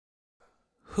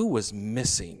who was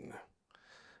missing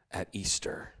at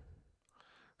Easter?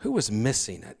 Who was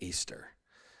missing at Easter?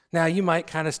 Now, you might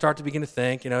kind of start to begin to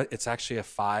think, it's actually a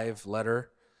 5-letter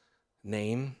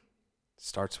name.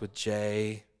 Starts with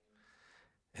J,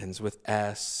 ends with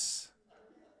S.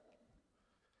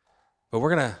 But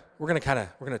we're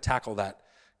gonna tackle that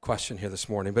question here this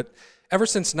morning. But ever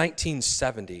since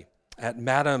 1970, at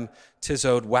Madame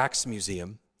Tussaud Wax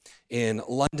Museum in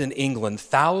London, England,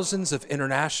 thousands of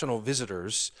international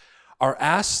visitors are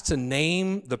asked to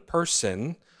name the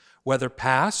person, whether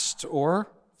past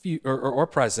or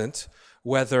present,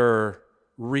 whether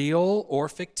real or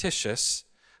fictitious.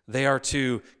 They are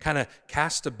to kind of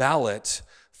cast a ballot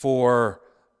for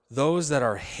those that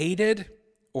are hated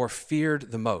or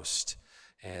feared the most.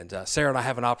 And Sarah and I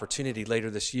have an opportunity later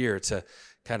this year to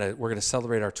we're going to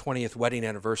celebrate our 20th wedding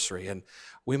anniversary. And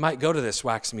we might go to this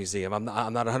wax museum. I'm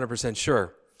not 100%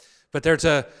 sure. But they're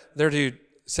to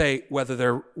say whether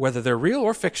they're real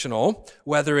or fictional,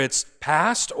 whether it's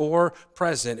past or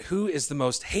present, who is the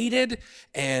most hated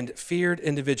and feared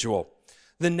individual.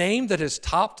 The name that has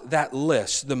topped that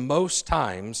list the most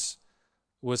times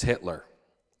was Hitler.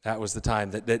 That was the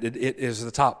time that it is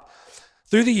the top.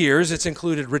 Through the years, it's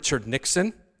included Richard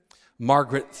Nixon,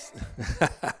 Margaret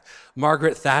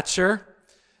Thatcher,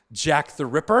 Jack the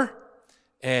Ripper,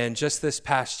 and just this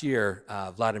past year,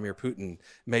 Vladimir Putin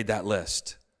made that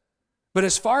list. But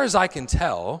as far as I can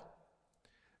tell,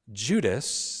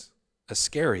 Judas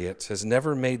Iscariot has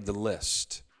never made the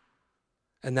list,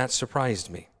 and that surprised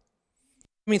me.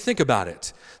 I mean, think about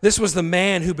it. This was the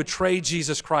man who betrayed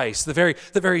Jesus Christ, the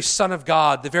very Son of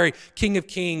God, the very King of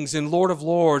Kings and Lord of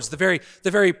Lords, the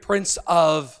very Prince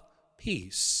of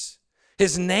Peace.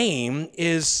 His name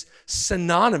is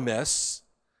synonymous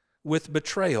with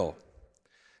betrayal.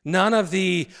 None of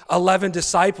the 11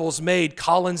 disciples made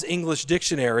Collins' English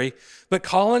dictionary, but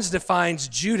Collins defines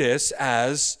Judas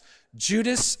as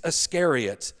Judas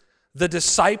Iscariot, the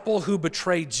disciple who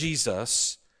betrayed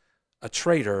Jesus, a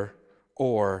traitor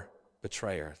or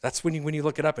betrayer. That's when you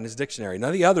look it up in his dictionary. None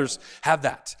of the others have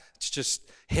that. It's just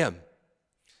him.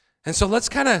 And so let's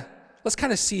kind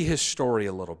of see his story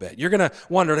a little bit. You're going to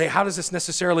wonder, hey, how does this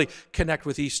necessarily connect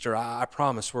with Easter? I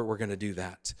promise we're going to do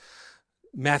that.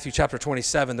 Matthew chapter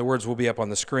 27, the words will be up on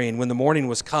the screen. When the morning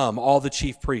was come, all the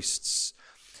chief priests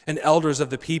and elders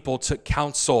of the people took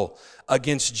counsel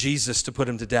against Jesus to put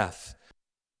him to death,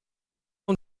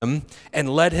 and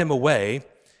led him away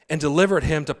and delivered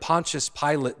him to Pontius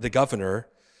Pilate the governor.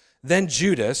 Then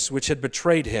Judas, which had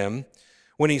betrayed him,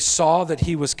 when he saw that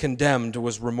he was condemned,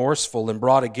 was remorseful and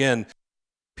brought again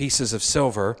pieces of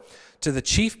silver to the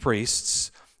chief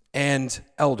priests and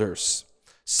elders,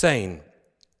 saying,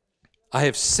 I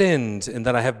have sinned in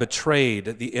that I have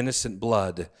betrayed the innocent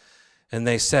blood. And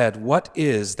they said, what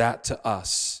is that to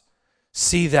us?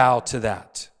 See thou to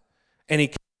that. And he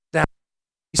cast down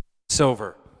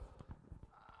silver.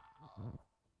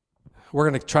 We're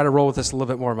going to try to roll with this a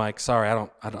little bit more, Mike. Sorry,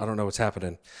 I don't know what's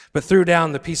happening. But threw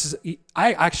down the pieces.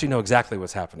 I actually know exactly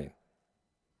what's happening.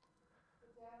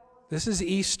 This is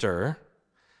Easter,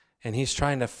 and he's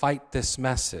trying to fight this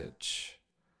message.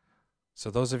 So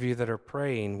those of you that are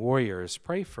praying warriors,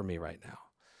 pray for me right now,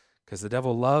 because the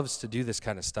devil loves to do this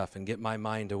kind of stuff and get my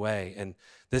mind away. And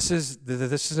this is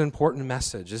an important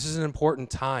message. This is an important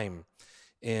time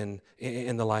in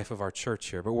the life of our church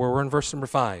here. But we're in verse number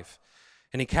 5.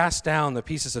 And he cast down the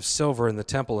pieces of silver in the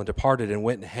temple and departed and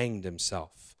went and hanged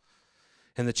himself.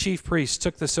 And the chief priests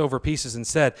took the silver pieces and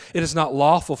said, it is not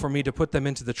lawful for me to put them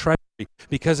into the treasury,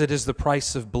 because it is the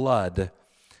price of blood.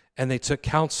 And they took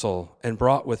counsel and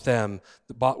bought with them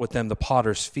the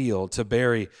potter's field to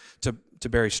bury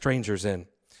strangers in.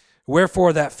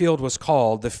 Wherefore that field was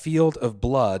called the field of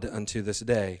blood unto this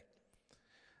day.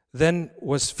 Then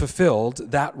was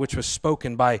fulfilled that which was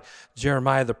spoken by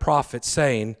Jeremiah the prophet,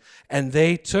 saying, and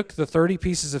they took the 30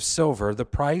 pieces of silver, the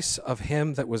price of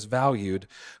him that was valued,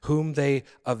 whom they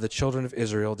of the children of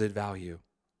Israel did value,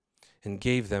 and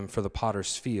gave them for the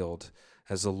potter's field,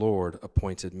 as the Lord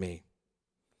appointed me.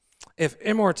 If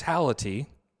immortality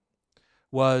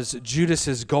was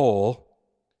Judas's goal,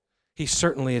 he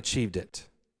certainly achieved it.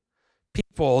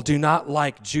 People do not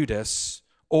like Judas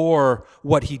or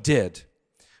what he did.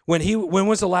 When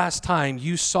was the last time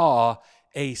you saw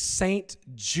a St.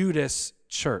 Judas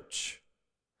church?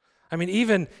 I mean,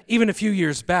 even a few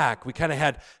years back, we kind of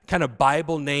had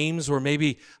Bible names, or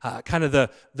maybe kind of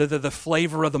the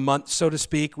flavor of the month, so to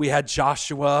speak. We had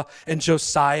Joshua and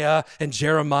Josiah and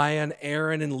Jeremiah and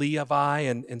Aaron and Levi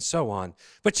and so on.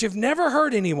 But you've never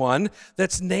heard anyone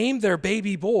that's named their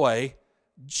baby boy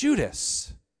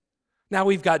Judas. Now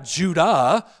we've got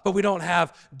Judah, but we don't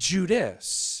have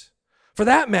Judas. For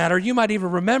that matter, you might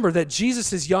even remember that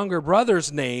Jesus' younger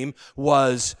brother's name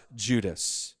was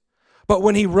Judas. But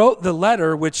when he wrote the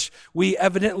letter, which we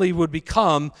evidently would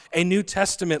become a New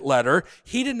Testament letter,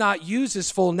 he did not use his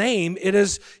full name. It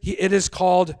is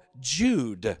called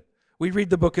Jude. We read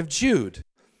the book of Jude.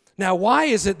 Now, why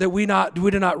is it that we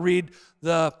do not read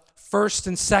the 1st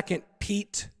and 2nd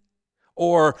Pete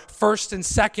or 1st and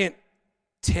 2nd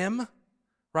Tim,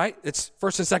 right? It's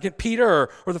 1st and 2nd Peter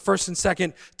or the 1st and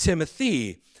 2nd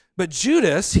Timothy. But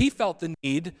Judas, he felt the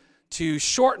need to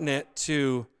shorten it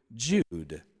to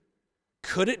Jude.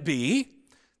 Could it be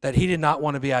that he did not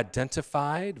want to be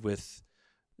identified with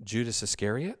Judas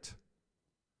Iscariot?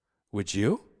 Would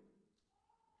you?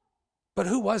 But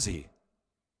who was he?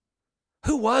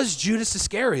 Who was Judas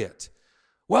Iscariot?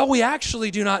 Well, we actually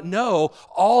do not know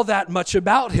all that much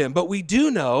about him, but we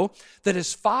do know that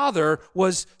his father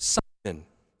was Simon,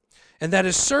 and that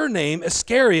his surname,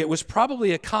 Iscariot, was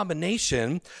probably a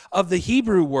combination of the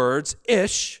Hebrew words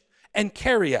ish and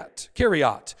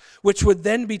Keriot, which would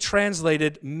then be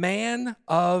translated man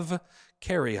of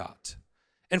Keriot.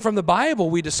 And from the Bible,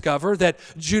 we discover that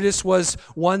Judas was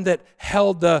one that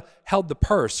held the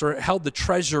purse or held the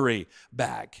treasury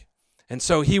bag. And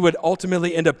so he would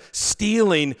ultimately end up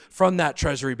stealing from that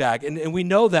treasury bag. And we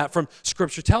know that from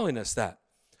Scripture telling us that.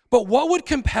 But what would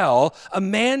compel a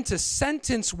man to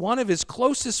sentence one of his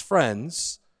closest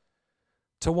friends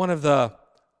to one of the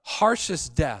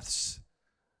harshest deaths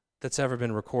that's ever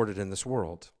been recorded in this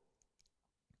world?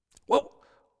 Well,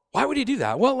 why would he do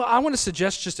that? Well, I want to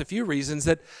suggest just a few reasons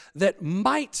that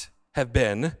might have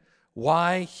been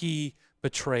why he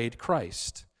betrayed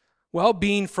Christ. Well,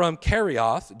 being from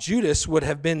Kerioth, Judas would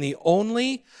have been the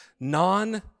only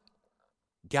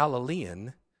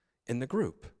non-Galilean in the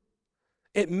group.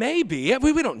 It may be,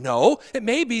 we don't know, it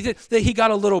may be that he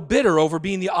got a little bitter over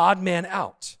being the odd man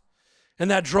out.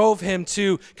 And that drove him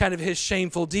to kind of his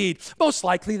shameful deed. Most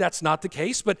likely that's not the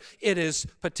case, but it is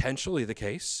potentially the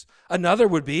case. Another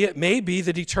would be, it may be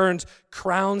that he turned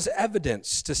Crown's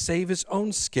evidence to save his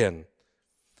own skin.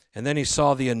 And then he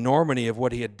saw the enormity of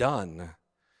what he had done.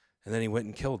 And then he went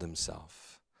and killed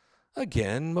himself.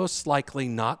 Again, most likely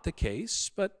not the case,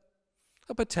 but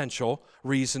a potential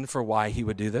reason for why he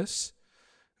would do this.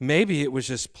 Maybe it was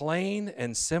just plain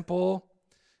and simple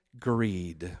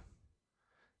greed.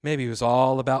 Maybe it was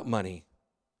all about money.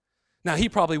 Now, he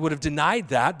probably would have denied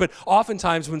that, but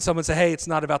oftentimes when someone says, hey, it's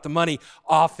not about the money,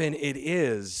 often it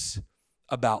is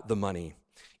about the money.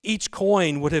 Each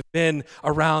coin would have been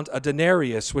around a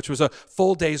denarius, which was a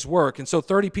full day's work. And so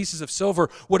 30 pieces of silver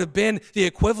would have been the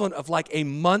equivalent of like a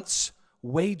month's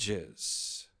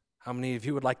wages. How many of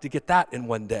you would like to get that in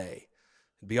one day?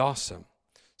 It'd be awesome.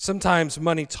 Sometimes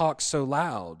money talks so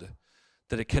loud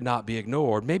that it cannot be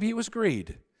ignored. Maybe it was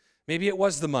greed. Maybe it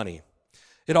was the money.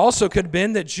 It also could have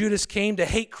been that Judas came to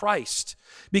hate Christ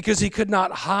because he could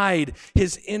not hide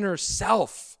his inner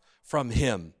self from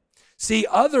him. See,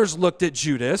 others looked at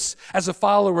Judas as a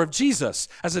follower of Jesus,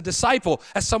 as a disciple,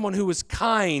 as someone who was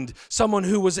kind, someone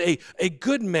who was a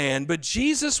good man, but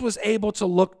Jesus was able to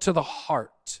look to the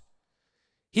heart.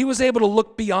 He was able to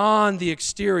look beyond the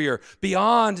exterior,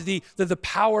 beyond the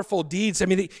powerful deeds. I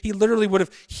mean, he literally would have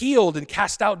healed and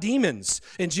cast out demons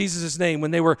in Jesus' name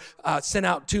when they were sent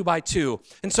out 2 by 2.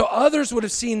 And so others would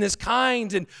have seen this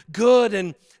kind and good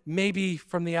and maybe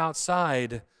from the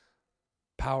outside,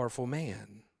 powerful man.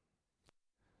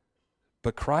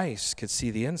 But Christ could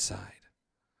see the inside.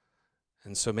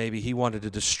 And so maybe he wanted to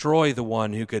destroy the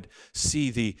one who could see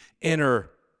the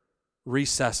inner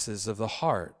recesses of the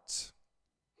heart.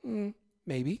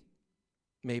 Maybe.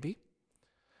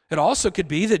 It also could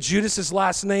be that Judas's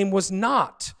last name was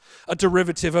not a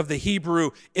derivative of the Hebrew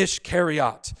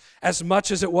Ishkariot, as much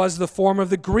as it was the form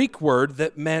of the Greek word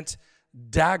that meant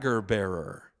dagger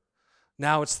bearer.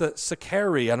 Now it's the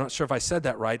Sakari. I'm not sure if I said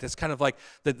that right. It's kind of like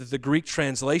the Greek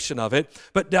translation of it.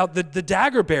 But now the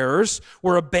dagger bearers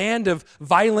were a band of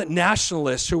violent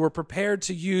nationalists who were prepared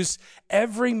to use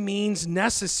every means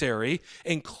necessary,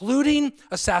 including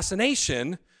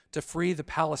assassination, to free the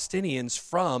Palestinians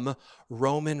from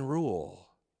Roman rule.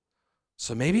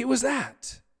 So maybe it was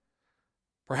that.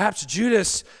 Perhaps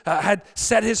Judas had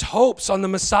set his hopes on the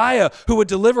Messiah who would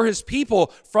deliver his people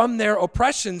from their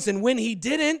oppressions. And when he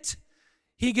didn't,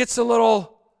 he gets a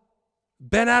little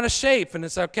bent out of shape. And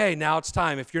it's okay, now it's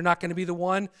time. If you're not going to be the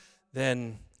one,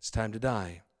 then it's time to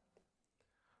die.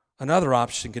 Another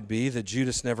option could be that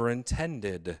Judas never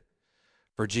intended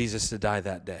for Jesus to die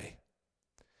that day.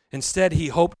 Instead, he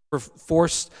hoped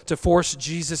to force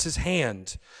Jesus'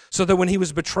 hand so that when he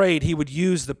was betrayed, he would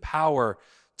use the power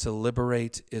to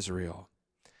liberate Israel.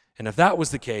 And if that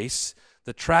was the case,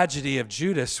 The tragedy of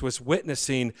Judas was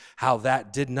witnessing how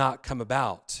that did not come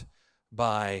about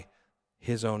by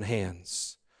his own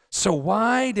hands. So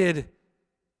why did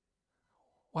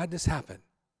this happen?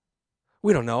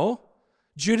 We don't know.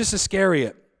 Judas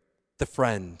Iscariot, the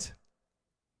friend.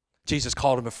 Jesus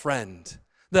called him a friend.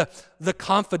 The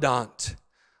confidant,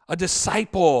 a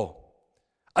disciple,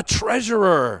 a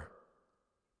treasurer,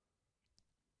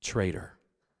 traitor.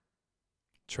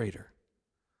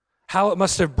 How it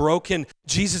must have broken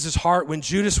Jesus' heart when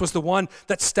Judas was the one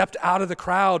that stepped out of the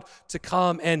crowd to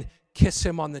come and kiss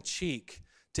him on the cheek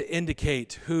to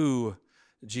indicate who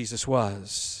Jesus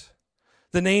was.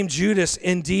 The name Judas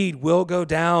indeed will go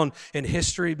down in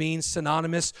history being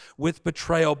synonymous with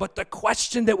betrayal. But the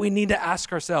question that we need to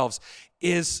ask ourselves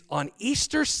is, on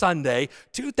Easter Sunday,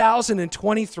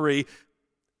 2023,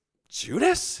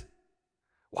 Judas?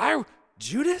 Why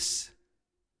Judas?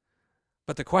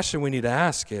 But the question we need to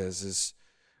ask is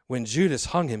when Judas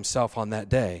hung himself on that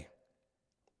day,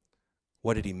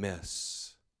 what did he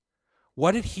miss?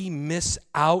 What did he miss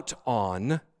out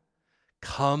on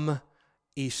come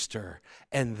Easter?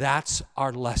 And that's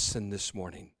our lesson this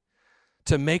morning,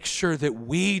 to make sure that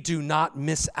we do not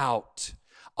miss out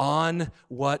on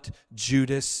what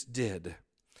Judas did.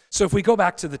 So if we go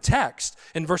back to the text,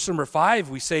 in verse number 5,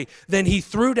 we say, then he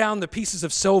threw down the pieces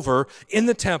of silver in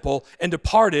the temple and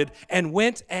departed and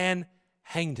went and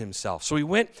hanged himself. So he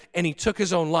went and he took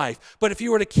his own life. But if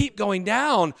you were to keep going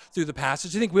down through the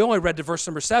passage, I think we only read to verse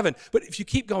number 7, but if you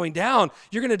keep going down,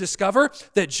 you're going to discover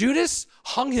that Judas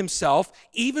hung himself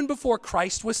even before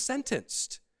Christ was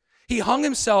sentenced. He hung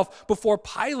himself before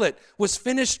Pilate was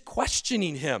finished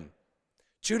questioning him.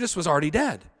 Judas was already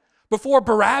dead. Before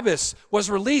Barabbas was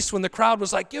released, when the crowd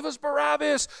was like, give us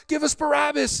Barabbas, give us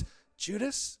Barabbas.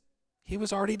 Judas, he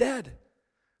was already dead.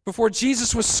 Before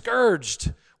Jesus was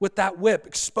scourged with that whip,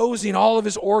 exposing all of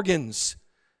his organs,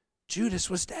 Judas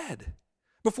was dead.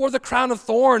 Before the crown of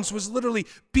thorns was literally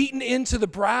beaten into the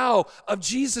brow of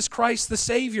Jesus Christ the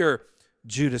Savior,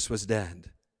 Judas was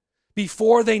dead.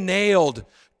 Before they nailed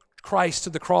Christ to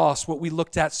the cross, what we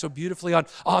looked at so beautifully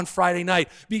on Friday night,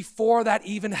 before that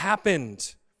even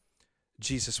happened,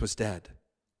 Jesus was dead.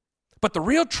 But the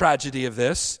real tragedy of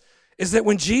this is that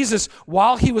when Jesus,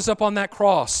 while he was up on that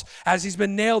cross, as he's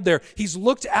been nailed there, he's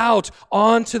looked out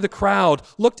onto the crowd,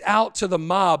 looked out to the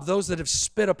mob, those that have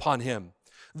spit upon him,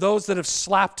 those that have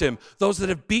slapped him, those that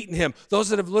have beaten him, those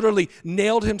that have literally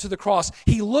nailed him to the cross.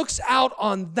 He looks out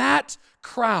on that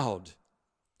crowd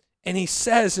and he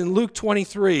says in Luke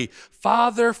 23,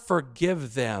 Father,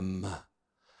 forgive them,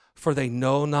 for they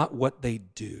know not what they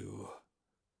do.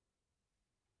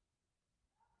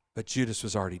 But Judas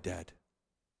was already dead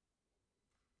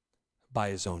by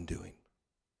his own doing.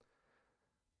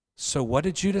 So what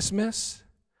did Judas miss?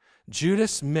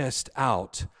 Judas missed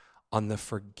out on the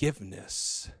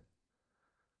forgiveness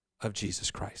of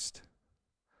Jesus Christ.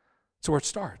 That's where it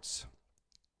starts.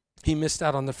 He missed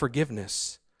out on the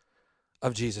forgiveness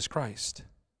of Jesus Christ.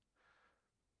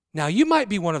 Now, you might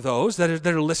be one of those that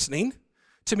are listening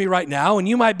to me right now, and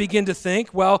you might begin to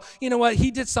think, well, you know what? He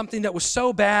did something that was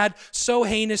so bad, so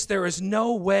heinous, there is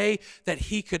no way that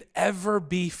he could ever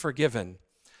be forgiven.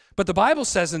 But the Bible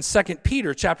says in 2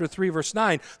 Peter chapter 3, verse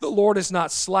 9, the Lord is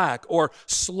not slack or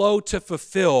slow to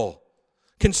fulfill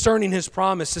concerning his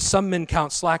promise, as some men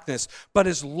count slackness, but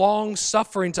is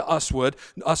long-suffering to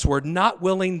usward, not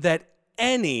willing that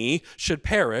any should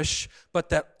perish, but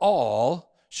that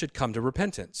all should come to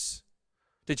repentance.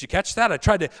 Did you catch that? I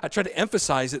tried to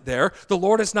emphasize it there. The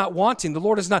Lord is not wanting, the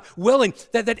Lord is not willing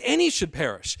that any should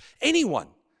perish. Anyone,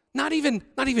 not even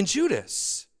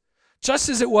Judas. Just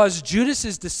as it was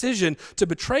Judas's decision to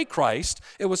betray Christ,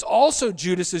 it was also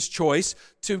Judas's choice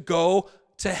to go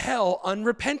to hell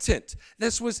unrepentant.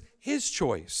 This was his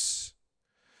choice.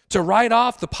 To write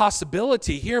off the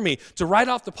possibility, hear me, to write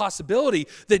off the possibility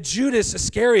that Judas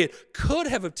Iscariot could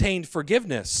have obtained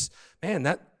forgiveness. Man,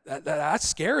 that's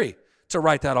scary to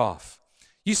write that off.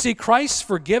 You see, Christ's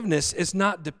forgiveness is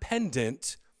not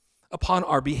dependent upon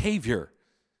our behavior.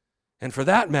 And for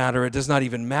that matter, it does not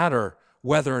even matter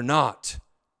whether or not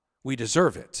we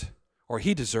deserve it or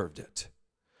he deserved it.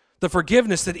 The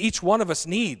forgiveness that each one of us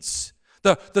needs,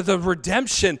 the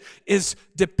redemption is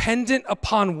dependent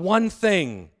upon one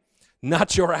thing,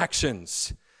 not your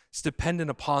actions. It's dependent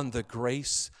upon the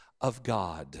grace of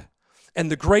God. And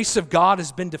the grace of God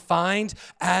has been defined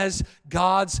as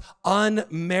God's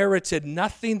unmerited,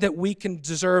 nothing that we can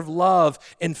deserve love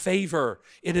and favor.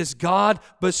 It is God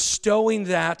bestowing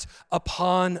that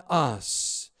upon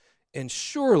us. And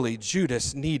surely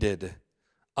Judas needed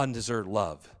undeserved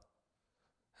love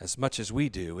as much as we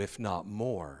do, if not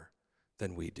more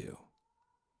than we do.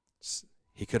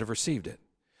 he could have received it.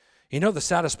 You know, the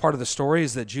saddest part of the story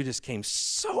is that Judas came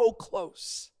so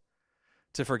close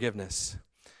to forgiveness.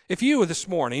 If you this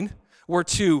morning were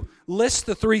to list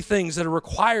the three things that are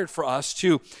required for us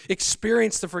to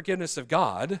experience the forgiveness of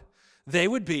God, they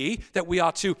would be that we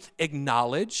ought to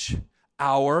acknowledge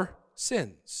our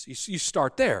sins. You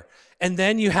start there. And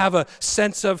then you have a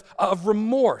sense of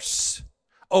remorse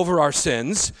over our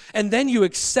sins. And then you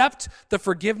accept the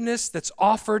forgiveness that's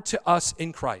offered to us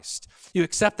in Christ. You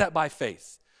accept that by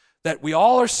faith. That we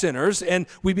all are sinners and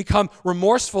we become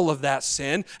remorseful of that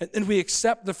sin and we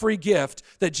accept the free gift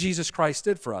that Jesus Christ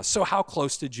did for us. So how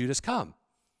close did Judas come?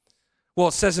 Well,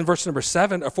 it says in verse number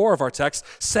 4 of our text,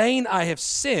 saying, I have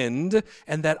sinned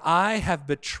and that I have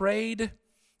betrayed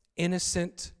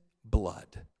innocent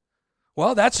blood.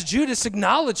 Well, that's Judas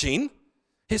acknowledging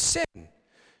his sin.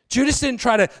 Judas didn't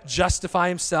try to justify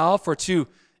himself or to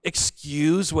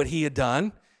excuse what he had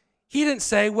done. He didn't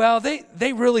say, well,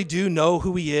 they really do know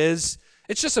who he is.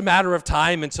 It's just a matter of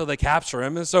time until they capture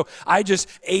him, and so I just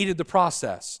aided the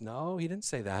process. No, he didn't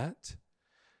say that.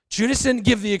 Judas didn't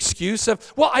give the excuse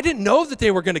of, well, I didn't know that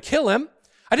they were going to kill him.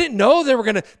 I didn't know they were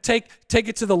going to take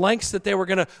it to the lengths that they were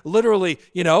going to literally,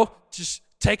 just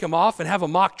take him off and have a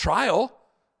mock trial.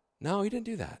 No, he didn't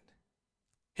do that.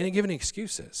 He didn't give any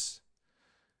excuses.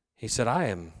 He said,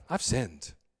 I've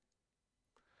sinned,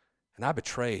 and I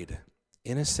betrayed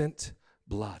innocent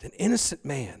blood, an innocent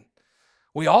man.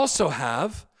 We also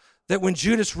have that when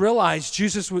Judas realized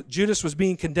Judas was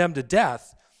being condemned to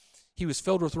death, he was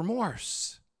filled with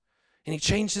remorse. And he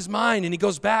changed his mind, and he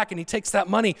goes back and he takes that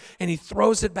money and he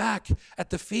throws it back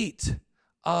at the feet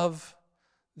of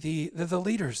the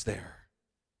leaders there.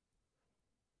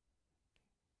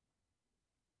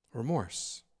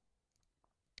 Remorse.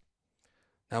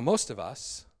 Now, most of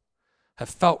us have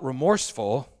felt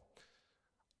remorseful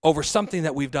over something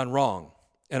that we've done wrong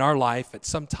in our life at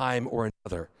some time or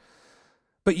another.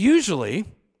 But usually,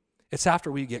 it's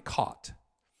after we get caught.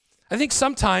 I think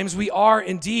sometimes we are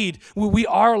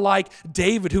like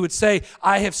David, who would say,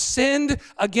 I have sinned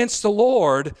against the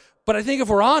Lord. But I think if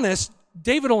we're honest,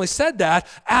 David only said that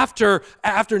after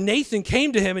Nathan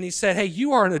came to him and he said, hey,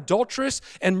 you are an adulterous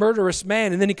and murderous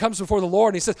man. And then he comes before the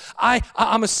Lord and he says,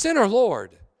 I'm a sinner,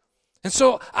 Lord. And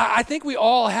so I think we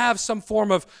all have some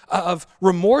form of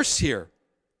remorse here.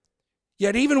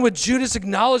 Yet even with Judas'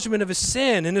 acknowledgement of his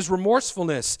sin and his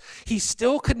remorsefulness, he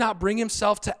still could not bring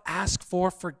himself to ask for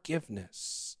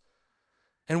forgiveness.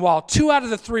 And while 2 out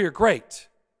of the 3 are great,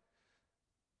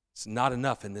 it's not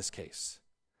enough in this case.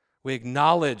 We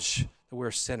acknowledge that we're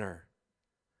a sinner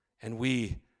and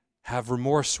we have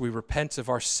remorse. We repent of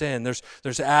our sin.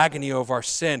 There's agony over our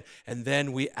sin, and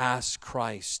then we ask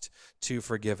Christ to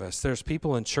forgive us. There's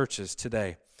people in churches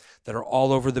today that are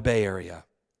all over the Bay Area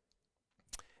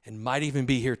and might even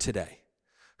be here today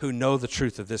who know the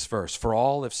truth of this verse. For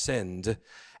all have sinned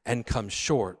and come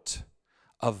short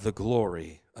of the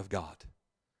glory of God.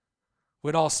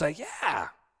 We'd all say, yeah,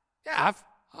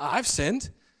 I've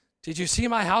sinned. Did you see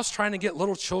my house trying to get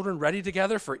little children ready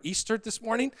together for Easter this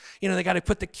morning? They got to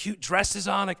put the cute dresses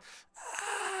on,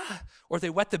 or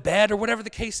they wet the bed or whatever the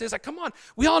case is. Come on,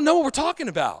 we all know what we're talking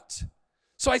about.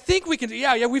 So I think we can,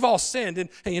 we've all sinned. And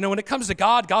when it comes to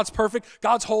God, God's perfect,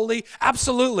 God's holy,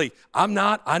 absolutely. I'm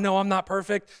not, I know I'm not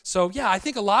perfect. So I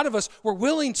think a lot of us were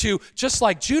willing to, just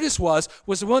like Judas was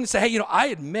willing to say, hey, I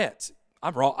admit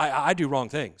I'm wrong, I do wrong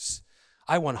things.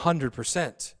 I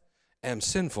 100% am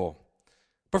sinful.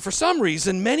 But for some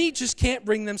reason, many just can't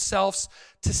bring themselves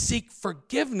to seek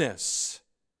forgiveness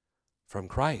from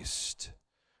Christ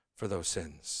for those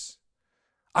sins.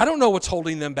 I don't know what's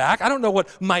holding them back. I don't know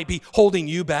what might be holding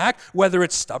you back, whether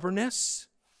it's stubbornness,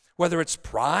 whether it's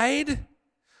pride.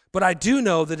 But I do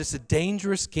know that it's a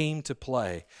dangerous game to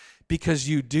play because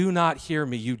you do not hear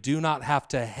me. You do not have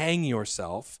to hang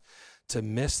yourself to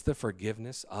miss the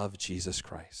forgiveness of Jesus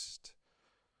Christ.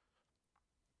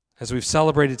 As we've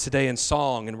celebrated today in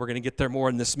song, and we're going to get there more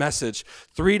in this message,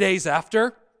 3 days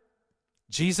after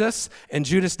Jesus and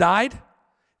Judas died,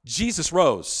 Jesus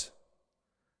rose.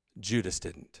 Judas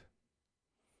didn't.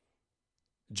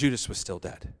 Judas was still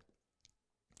dead.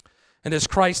 And as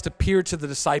Christ appeared to the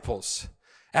disciples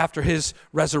after his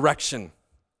resurrection,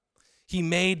 he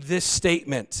made this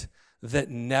statement that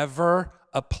never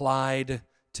applied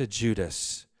to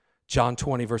Judas. John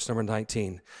 20, verse number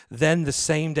 19. Then the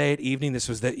same day at evening, this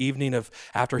was the evening of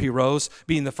after he rose,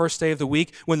 being the first day of the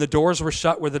week, when the doors were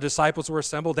shut where the disciples were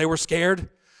assembled, they were scared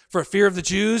for fear of the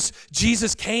Jews.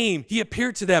 Jesus came, he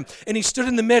appeared to them, and he stood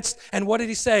in the midst. And what did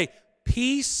he say?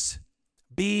 Peace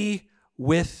be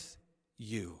with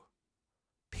you.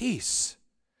 Peace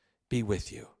be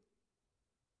with you.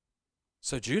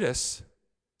 So Judas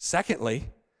Secondly,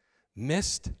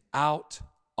 missed out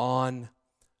on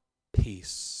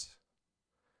peace.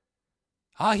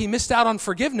 He missed out on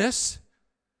forgiveness.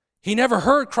 He never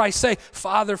heard Christ say,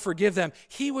 Father, forgive them.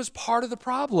 He was part of the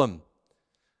problem,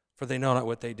 for they know not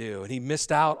what they do. And he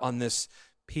missed out on this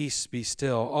peace be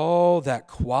still. Oh, that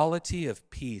quality of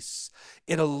peace.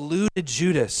 It eluded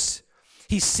Judas.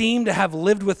 He seemed to have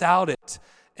lived without it,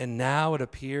 and now it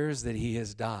appears that he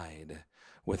has died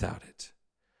without it.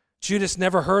 Judas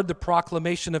never heard the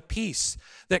proclamation of peace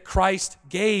that Christ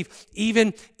gave,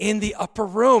 even in the upper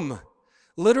room.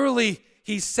 Literally,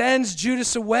 he sends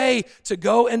Judas away to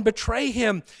go and betray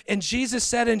him. And Jesus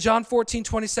said in John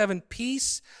 14:27,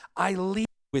 peace I leave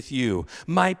with you.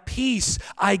 My peace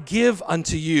I give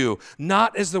unto you.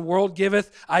 Not as the world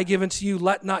giveth, I give unto you.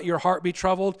 Let not your heart be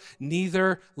troubled,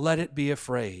 neither let it be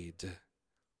afraid.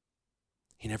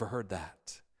 He never heard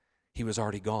that. He was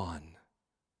already gone.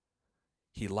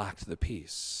 He lacked the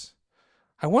peace.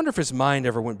 I wonder if his mind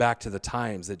ever went back to the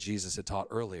times that Jesus had taught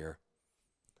earlier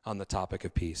on the topic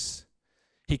of peace.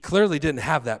 He clearly didn't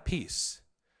have that peace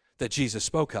that Jesus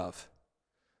spoke of.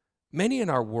 Many in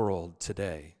our world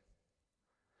today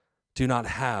do not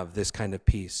have this kind of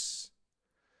peace.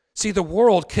 See, the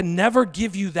world can never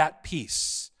give you that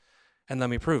peace. And let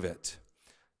me prove it.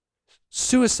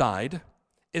 Suicide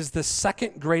is the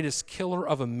second greatest killer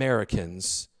of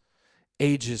Americans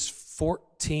ages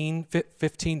 15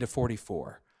 to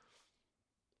 44.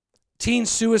 Teen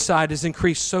suicide has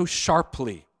increased so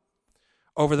sharply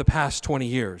over the past 20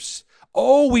 years.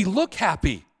 Oh, we look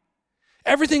happy.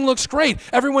 Everything looks great.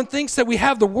 Everyone thinks that we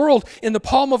have the world in the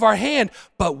palm of our hand,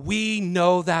 but we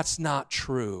know that's not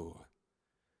true.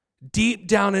 Deep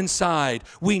down inside,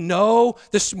 we know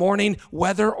this morning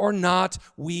whether or not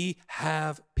we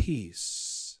have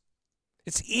peace.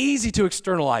 It's easy to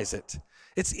externalize it.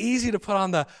 It's easy to put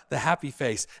on the happy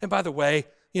face. And by the way,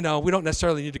 we don't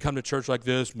necessarily need to come to church like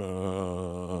this.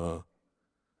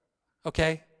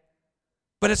 Okay?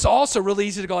 But it's also really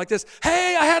easy to go like this.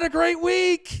 Hey, I had a great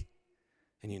week.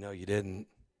 And you didn't.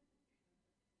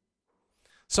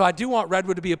 So I do want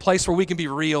Redwood to be a place where we can be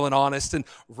real and honest and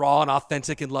raw and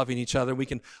authentic and loving each other. We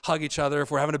can hug each other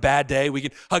if we're having a bad day. We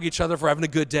can hug each other if we're having a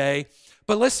good day.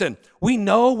 But listen, we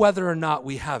know whether or not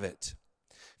we have it.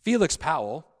 Felix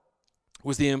Powell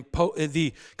was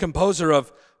the composer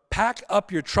of Pack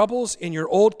Up Your Troubles in Your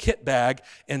Old Kit Bag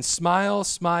and Smile,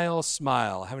 Smile,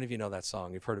 Smile. How many of you know that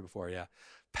song? You've heard it before, yeah.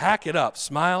 Pack it up,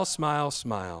 smile, smile,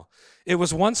 smile. It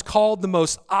was once called the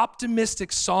most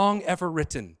optimistic song ever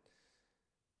written.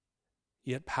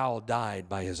 Yet Powell died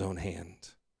by his own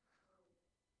hand.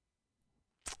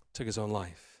 Took his own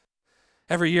life.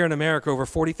 Every year in America, over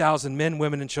 40,000 men,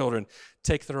 women, and children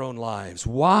take their own lives.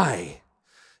 Why?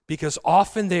 Because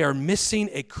often they are missing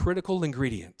a critical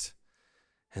ingredient,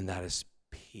 and that is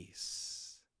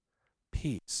peace.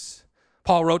 Peace.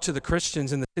 Paul wrote to the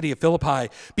Christians in the city of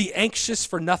Philippi, be anxious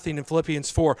for nothing in Philippians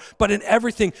 4, but in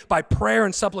everything by prayer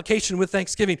and supplication with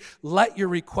thanksgiving, let your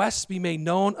requests be made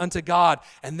known unto God.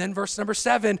 And then verse number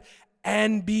 7,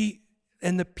 and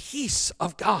the peace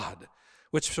of God,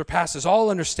 which surpasses all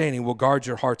understanding, will guard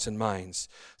your hearts and minds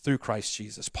through Christ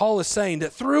Jesus. Paul is saying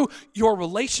that through your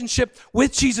relationship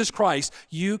with Jesus Christ,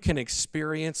 you can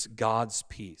experience God's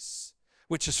peace,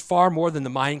 which is far more than the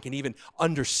mind can even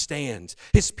understand.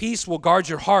 His peace will guard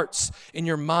your hearts and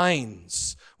your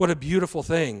minds. What a beautiful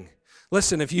thing.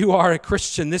 Listen, if you are a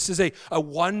Christian, this is a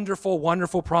wonderful,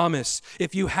 wonderful promise.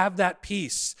 If you have that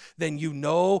peace, then you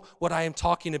know what I am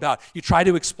talking about. You try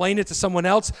to explain it to someone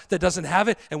else that doesn't have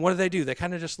it, and what do? They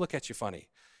kind of just look at you funny.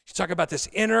 You talk about this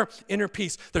inner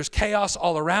peace. There's chaos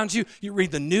all around you. You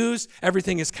read the news,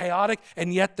 everything is chaotic,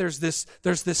 and yet there's this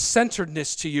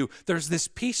centeredness to you. There's this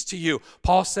peace to you.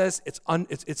 Paul says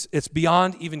it's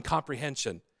beyond even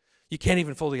comprehension. You can't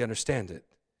even fully understand it.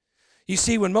 You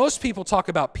see, when most people talk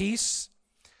about peace,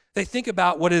 they think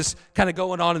about what is kind of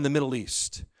going on in the Middle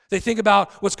East. They think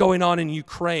about what's going on in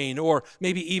Ukraine, or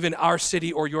maybe even our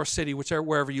city or your city,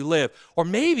 wherever you live. Or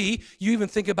maybe you even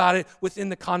think about it within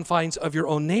the confines of your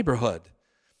own neighborhood.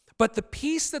 But the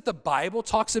peace that the Bible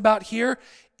talks about here,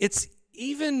 it's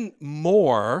even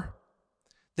more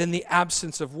than the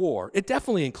absence of war. It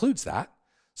definitely includes that.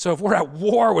 So if we're at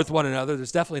war with one another,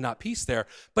 there's definitely not peace there.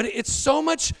 But it's so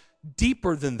much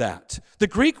deeper than that. The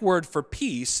Greek word for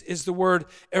peace is the word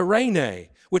eirene,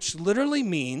 which literally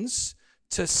means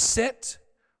to sit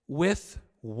with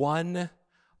one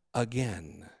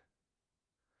again.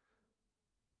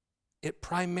 It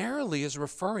primarily is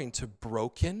referring to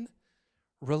broken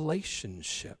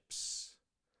relationships.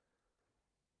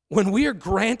 When we are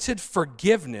granted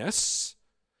forgiveness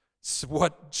It's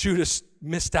what Judas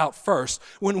missed out first.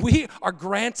 When we are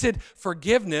granted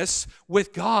forgiveness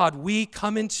with God, we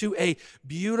come into a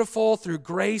beautiful, through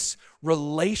grace,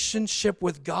 relationship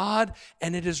with God,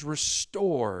 and it is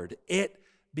restored. It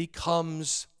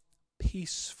becomes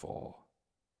peaceful.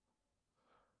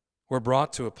 We're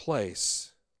brought to a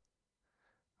place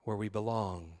where we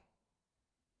belong.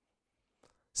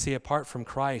 See, apart from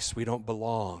Christ, we don't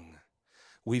belong.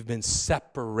 We've been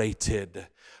separated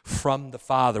from the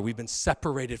Father. We've been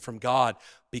separated from God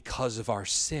because of our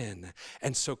sin.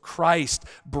 And so Christ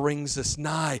brings us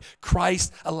nigh.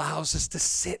 Christ allows us to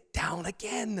sit down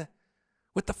again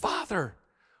with the Father,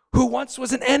 who once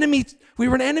was an enemy. We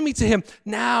were an enemy to him.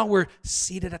 Now we're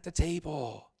seated at the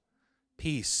table.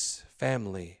 Peace,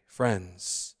 family,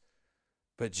 friends.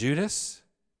 But Judas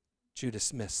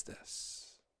missed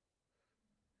this.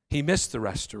 He missed the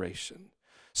restoration.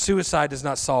 Suicide does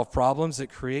not solve problems, it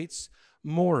creates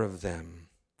more of them.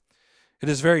 It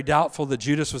is very doubtful that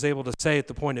Judas was able to say at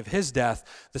the point of his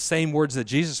death the same words that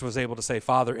Jesus was able to say,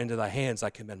 Father, into thy hands I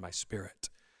commend my spirit.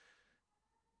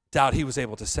 Doubt he was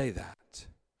able to say that.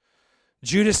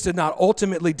 Judas did not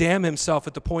ultimately damn himself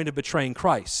at the point of betraying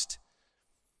Christ,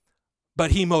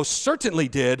 but he most certainly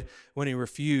did when he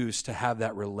refused to have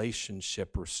that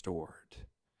relationship restored.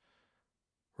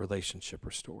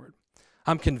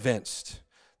 I'm convinced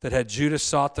that had Judas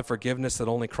sought the forgiveness that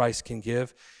only Christ can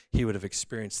give, he would have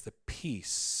experienced the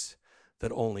peace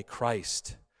that only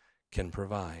Christ can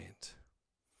provide.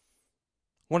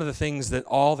 One of the things that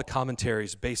all the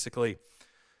commentaries basically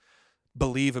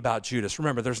believe about Judas,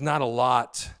 remember, there's not a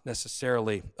lot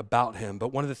necessarily about him,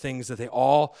 but one of the things that they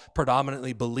all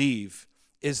predominantly believe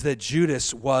is that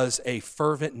Judas was a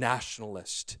fervent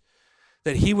nationalist,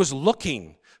 that he was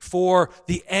looking for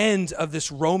the end of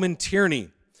this Roman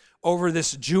tyranny over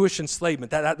this Jewish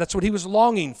enslavement. That's what he was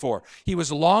longing for. He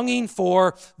was longing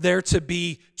for there to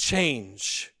be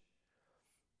change.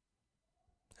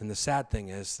 And the sad thing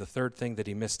is, the third thing that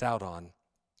he missed out on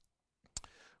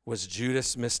was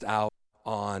Judas missed out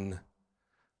on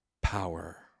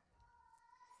power.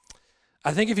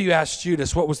 I think if you asked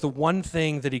Judas what was the one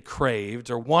thing that he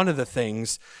craved, or one of the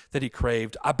things that he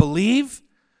craved, I believe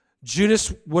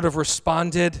Judas would have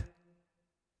responded,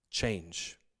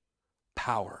 change,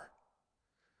 power.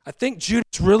 I think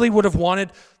Judas really would have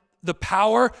wanted the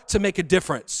power to make a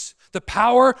difference, the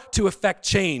power to affect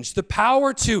change, the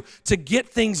power to get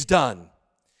things done.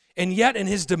 And yet in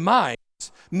his demise,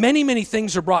 many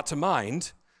things are brought to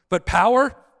mind, but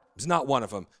power is not one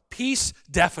of them. Peace,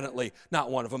 definitely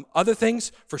not one of them. Other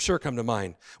things for sure come to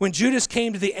mind. When Judas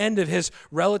came to the end of his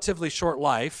relatively short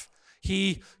life,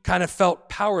 he kind of felt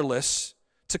powerless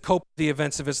to cope with the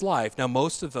events of his life. Now,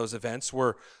 most of those events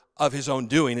were of his own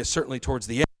doing, it's certainly towards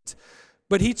the end.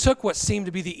 But he took what seemed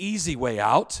to be the easy way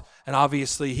out, and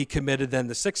obviously he committed then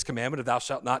the sixth commandment of thou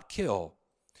shalt not kill.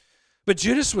 But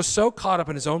Judas was so caught up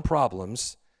in his own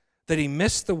problems that he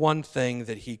missed the one thing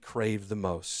that he craved the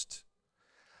most.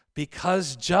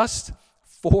 Because just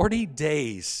 40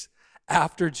 days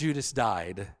after Judas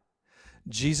died,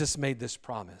 Jesus made this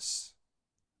promise,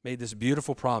 made this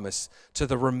beautiful promise to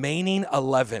the remaining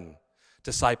 11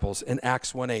 disciples in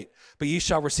Acts 1:8. But ye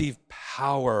shall receive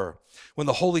power when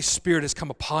the Holy Spirit has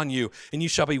come upon you, and you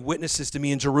shall be witnesses to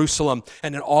me in Jerusalem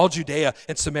and in all Judea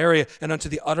and Samaria and unto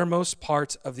the uttermost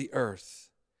parts of the earth.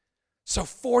 So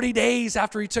 40 days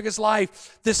after he took his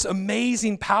life, this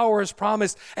amazing power is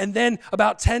promised. And then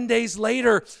about 10 days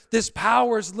later, this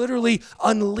power is literally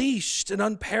unleashed. An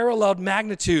unparalleled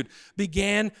magnitude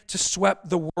began to sweep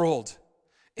the world.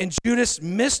 And Judas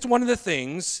missed one of the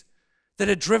things that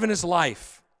had driven his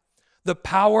life, the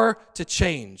power to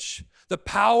change, the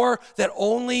power that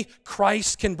only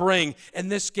Christ can bring.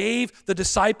 And this gave the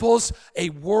disciples a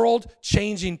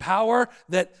world-changing power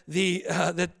that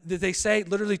they say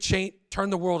literally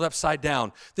turned the world upside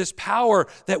down. This power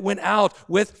that went out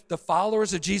with the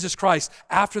followers of Jesus Christ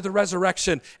after the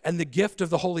resurrection and the gift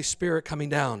of the Holy Spirit coming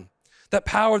down. That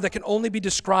power that can only be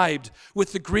described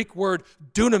with the Greek word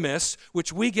dunamis,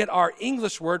 which we get our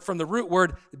English word from the root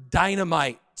word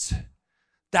dynamite.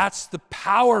 That's the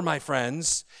power, my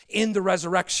friends, in the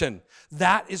resurrection.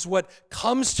 That is what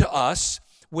comes to us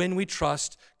when we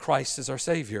trust Christ as our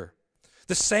Savior.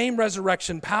 The same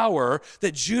resurrection power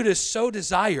that Judas so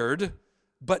desired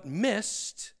but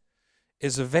missed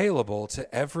is available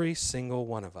to every single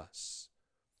one of us.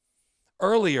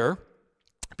 Earlier,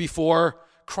 before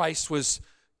Christ was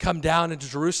come down into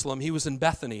Jerusalem, he was in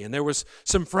Bethany, and there was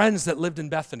some friends that lived in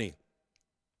Bethany.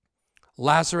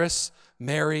 Lazarus,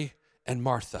 Mary, and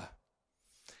Martha.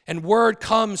 And word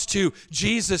comes to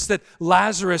Jesus that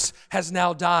Lazarus has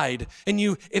now died. And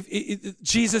if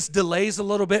Jesus delays a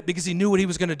little bit because he knew what he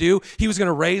was going to do. He was going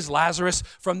to raise Lazarus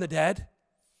from the dead.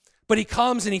 But he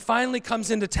comes and he finally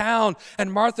comes into town.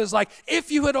 And Martha's like,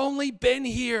 if you had only been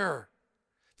here.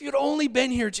 If you had only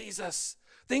been here, Jesus,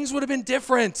 things would have been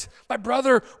different. My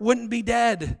brother wouldn't be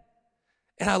dead.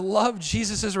 And I love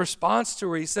Jesus' response to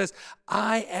her. He says,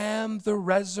 I am the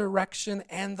resurrection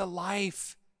and the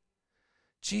life.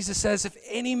 Jesus says, if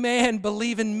any man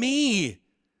believe in me,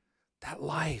 that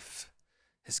life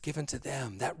is given to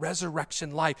them. That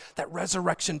resurrection life, that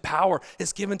resurrection power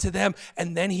is given to them.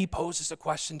 And then he poses a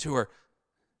question to her.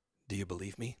 Do you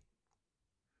believe me?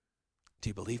 Do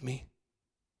you believe me?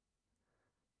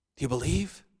 Do you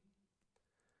believe?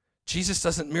 Jesus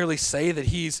doesn't merely say that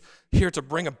he's here to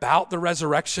bring about the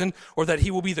resurrection or that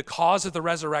he will be the cause of the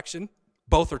resurrection.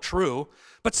 Both are true,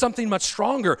 but something much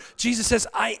stronger. Jesus says,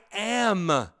 I am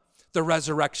the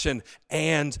resurrection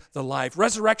and the life.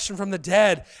 Resurrection from the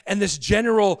dead and this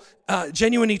genuine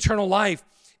eternal life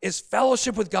is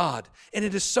fellowship with God, and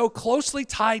it is so closely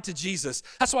tied to Jesus.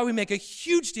 That's why we make a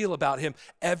huge deal about him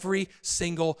every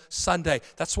single Sunday.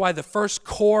 That's why the first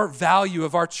core value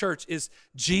of our church is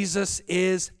Jesus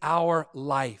is our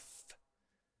life.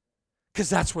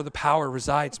 Because that's where the power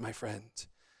resides, my friend.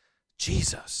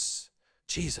 Jesus.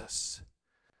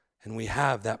 And we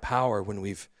have that power when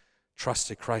we've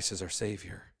trusted Christ as our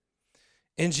Savior.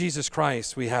 In Jesus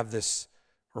Christ, we have this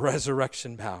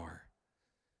resurrection power.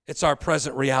 It's our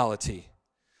present reality.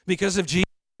 Because of Jesus,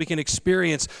 we can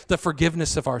experience the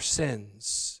forgiveness of our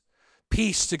sins,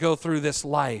 peace to go through this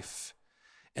life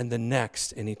and the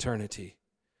next in eternity.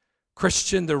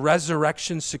 Christian, the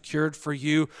resurrection secured for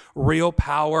you real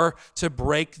power to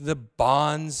break the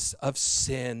bonds of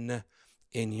sin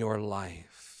in your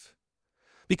life.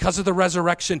 Because of the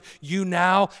resurrection, you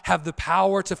now have the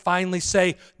power to finally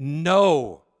say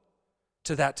no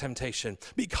to that temptation.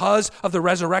 Because of the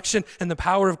resurrection and the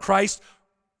power of Christ,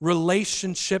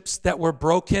 relationships that were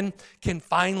broken can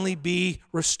finally be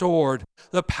restored.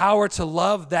 The power to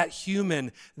love that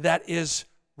human that is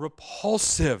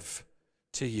repulsive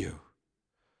to you.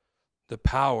 The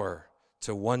power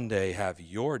to one day have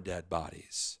your dead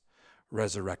bodies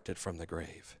resurrected from the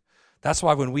grave. That's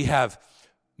why when we have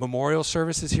memorial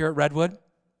services here at Redwood,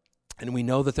 and we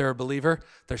know that they're a believer,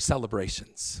 they're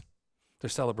celebrations. They're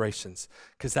celebrations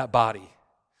because that body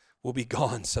will be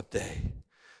gone someday.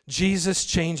 Jesus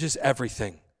changes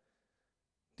everything.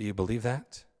 Do you believe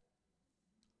that?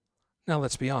 Now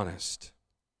let's be honest.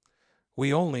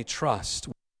 We only trust.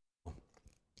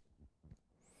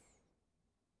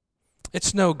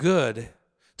 It's no good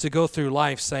to go through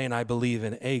life saying, I believe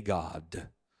in a God,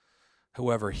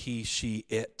 whoever he, she,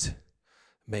 it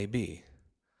may be.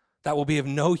 That will be of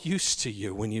no use to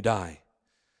you when you die.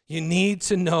 You need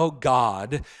to know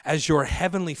God as your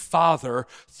heavenly Father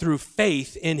through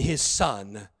faith in his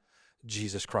Son,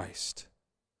 Jesus Christ.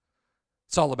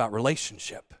 It's all about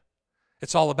relationship.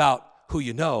 It's all about who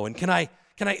you know. And can I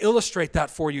illustrate that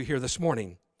for you here this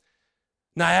morning?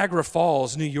 Niagara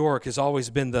Falls, New York, has always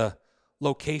been the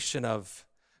location of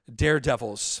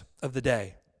daredevils of the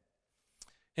day.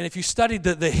 And if you studied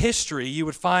the history, you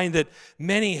would find that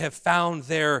many have found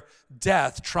their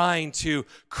death trying to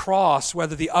cross,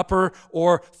 whether the upper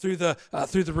or through the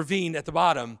ravine at the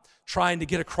bottom, trying to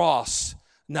get across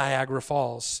Niagara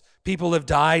Falls. People have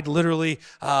died literally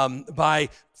by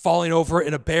falling over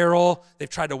in a barrel. They've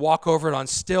tried to walk over it on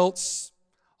stilts,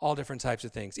 all different types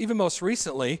of things. Even most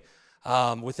recently,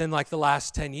 within like the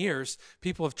last 10 years,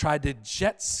 people have tried to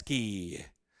jet ski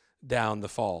down the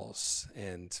falls.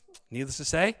 And needless to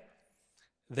say,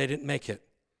 they didn't make it.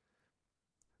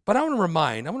 But I want to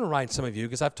remind some of you,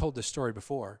 because I've told this story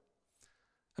before,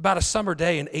 about a summer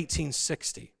day in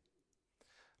 1860.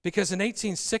 Because in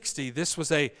 1860, this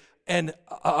was a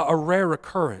rare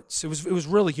occurrence. It was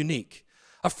really unique.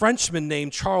 A Frenchman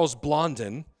named Charles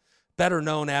Blondin, better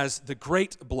known as the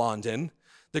Great Blondin,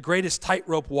 the greatest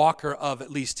tightrope walker of at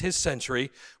least his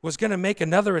century, was going to make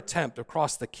another attempt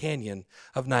across the canyon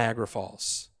of Niagara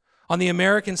Falls. On the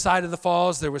American side of the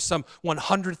falls, there was some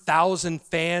 100,000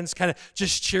 fans kind of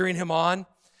just cheering him on,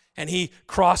 and he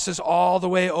crosses all the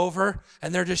way over,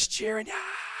 and they're just cheering,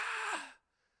 ah!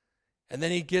 And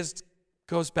then he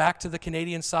goes back to the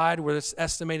Canadian side, where it's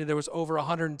estimated there was over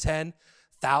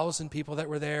 110,000 people that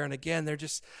were there. And again,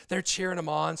 they're cheering him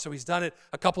on. So he's done it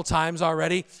a couple times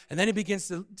already. And then he begins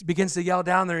to yell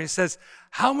down there. And he says,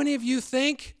 how many of you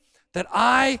think that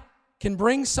I can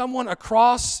bring someone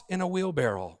across in a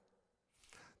wheelbarrow?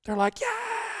 They're like,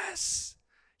 yes,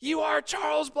 you are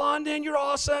Charles Blondin. You're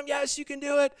awesome. Yes, you can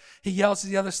do it. He yells to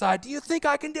the other side, do you think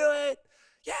I can do it?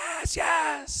 Yes,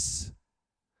 yes.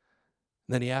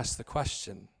 And then he asked the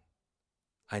question,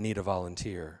 I need a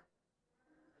volunteer.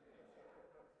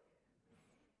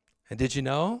 And did you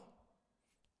know?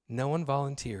 No one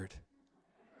volunteered.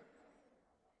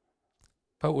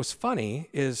 But what was funny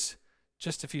is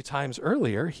just a few times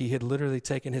earlier, he had literally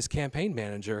taken his campaign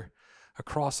manager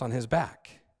across on his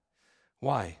back.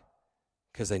 Why?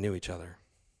 Because they knew each other.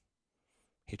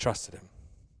 He trusted him.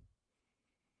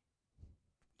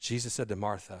 Jesus said to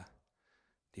Martha,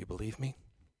 do you believe me?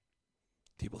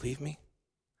 Do you believe me?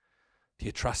 Do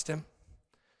you trust him?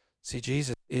 See,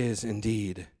 Jesus is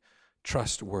indeed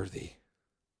trustworthy.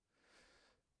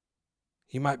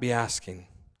 You might be asking,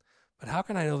 but how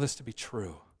can I know this to be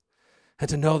true? And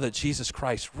to know that Jesus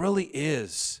Christ really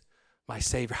is my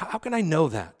Savior. How can I know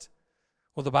that?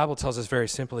 Well, the Bible tells us very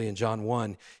simply in John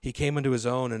 1, he came unto his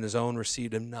own, and his own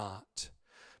received him not.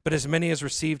 But as many as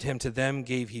received him, to them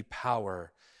gave he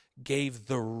power, gave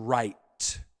the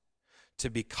right to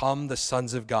become the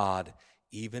sons of God,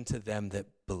 even to them that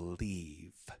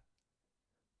believe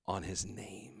on his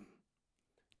name.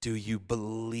 Do you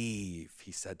believe?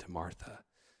 He said to Martha.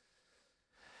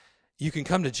 You can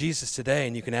come to Jesus today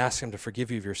and you can ask him to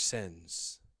forgive you of your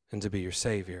sins and to be your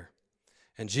Savior.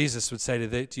 And Jesus would say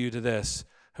to you this,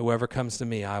 whoever comes to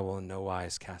me, I will in no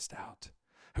wise cast out.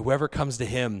 Whoever comes to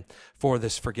him for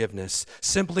this forgiveness.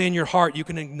 Simply in your heart, you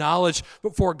can acknowledge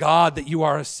before God that you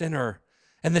are a sinner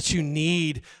and that you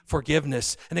need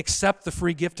forgiveness and accept the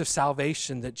free gift of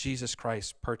salvation that Jesus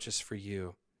Christ purchased for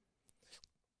you.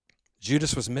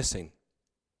 Judas was missing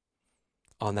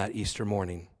on that Easter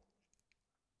morning,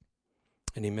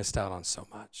 and he missed out on so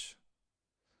much.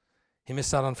 He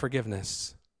missed out on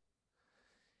forgiveness.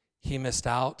 He missed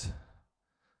out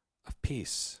of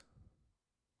peace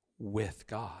with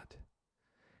God.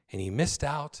 And he missed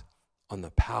out on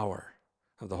the power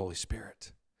of the Holy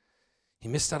Spirit. He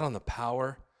missed out on the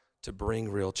power to bring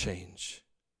real change.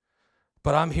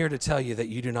 But I'm here to tell you that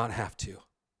you do not have to.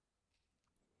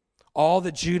 All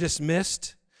that Judas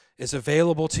missed is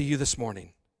available to you this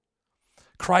morning.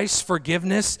 Christ's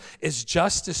forgiveness is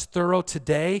just as thorough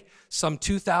today, some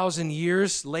 2,000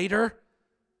 years later,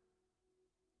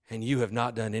 and you have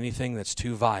not done anything that's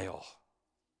too vile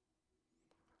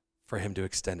for him to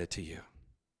extend it to you.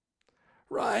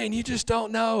 Ryan, you just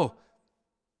don't know.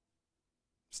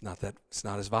 It's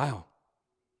not as vile.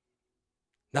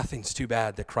 Nothing's too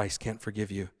bad that Christ can't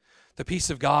forgive you. The peace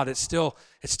of God, it still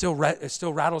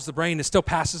rattles the brain. It still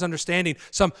passes understanding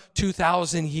some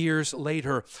 2,000 years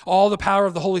later. All the power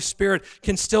of the Holy Spirit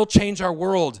can still change our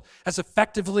world as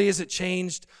effectively as it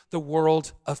changed the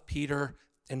world of Peter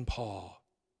and Paul.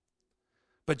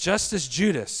 But just as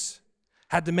Judas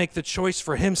had to make the choice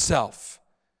for himself,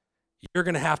 you're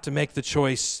going to have to make the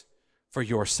choice for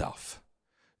yourself.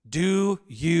 Do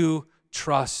you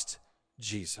trust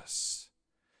Jesus?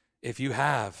 If you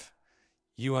have,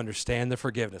 you understand the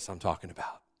forgiveness I'm talking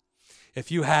about.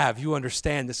 If you have, you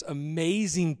understand this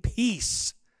amazing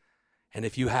peace. And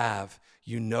if you have,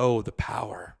 you know the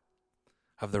power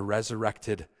of the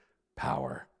resurrected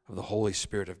power of the Holy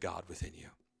Spirit of God within you.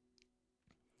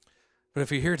 But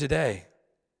if you're here today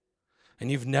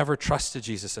and you've never trusted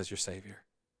Jesus as your Savior,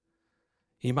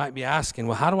 you might be asking,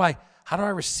 well, how do I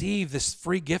receive this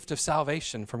free gift of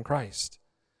salvation from Christ?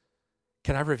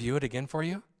 Can I review it again for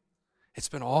you? It's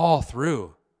been all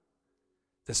through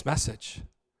this message.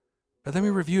 But let me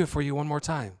review it for you one more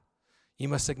time. You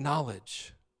must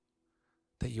acknowledge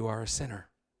that you are a sinner.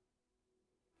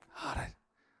 God,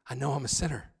 I know I'm a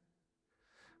sinner.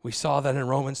 We saw that in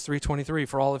Romans 3:23,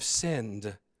 for all have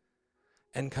sinned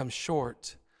and come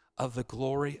short of the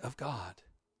glory of God.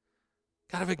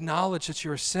 Got to acknowledge that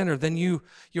you're a sinner. Then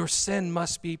your sin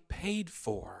must be paid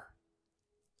for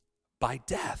by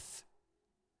death.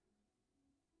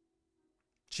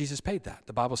 Jesus paid that.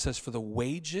 The Bible says, for the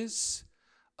wages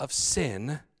of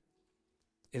sin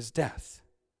is death.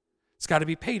 It's got to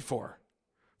be paid for.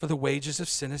 For the wages of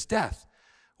sin is death.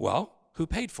 Well, who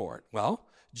paid for it? Well,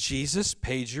 Jesus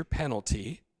paid your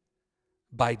penalty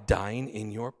by dying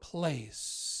in your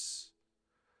place.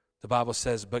 The Bible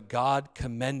says, but God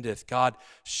commendeth, God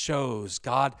shows,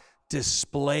 God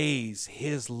displays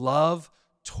his love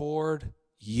toward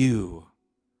you.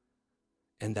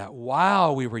 And that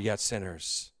while we were yet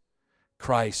sinners,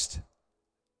 Christ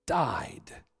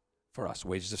died for us.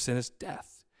 Wages of sin is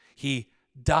death. He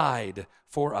died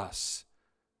for us.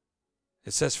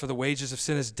 It says, for the wages of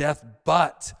sin is death,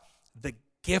 but the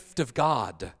gift of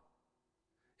God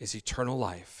is eternal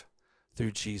life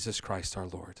through Jesus Christ our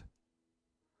Lord.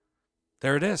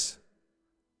 There it is.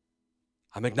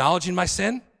 I'm acknowledging my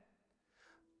sin.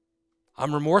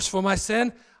 I'm remorseful of my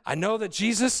sin. I know that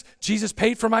Jesus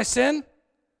paid for my sin,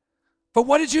 but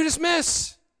what did Judas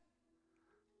miss?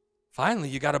 Finally,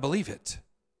 you got to believe it.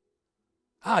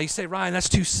 You say, Ryan, that's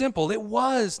too simple. It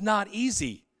was not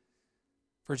easy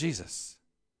for Jesus.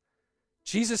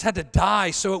 Jesus had to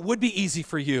die so it would be easy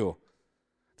for you.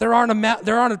 There aren't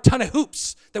a ton of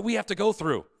hoops that we have to go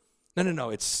through. No.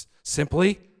 It's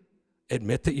simply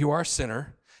admit that you are a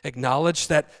sinner, acknowledge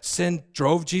that sin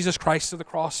drove Jesus Christ to the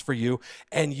cross for you,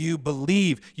 and you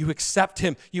believe, you accept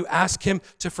him, you ask him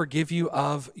to forgive you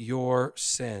of your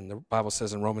sin. The Bible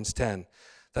says in Romans 10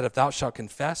 that if thou shalt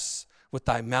confess with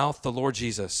thy mouth the Lord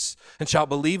Jesus, and shalt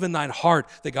believe in thine heart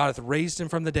that God hath raised him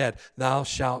from the dead, thou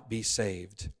shalt be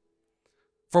saved.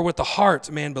 For with the heart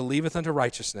man believeth unto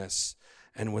righteousness,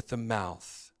 and with the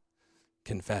mouth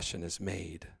confession is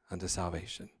made unto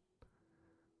salvation.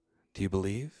 Do you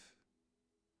believe?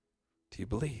 Do you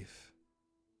believe?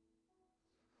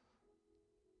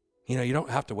 You don't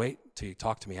have to wait till you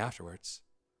talk to me afterwards.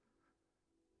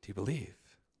 Do you believe?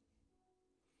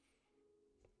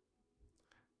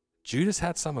 Judas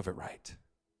had some of it right,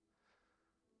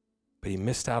 but he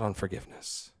missed out on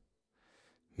forgiveness,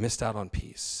 missed out on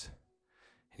peace,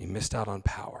 and he missed out on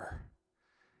power.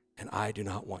 And I do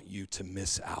not want you to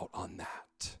miss out on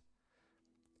that.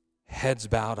 Heads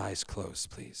bowed, eyes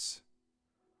closed, please.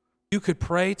 You could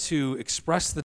pray to express the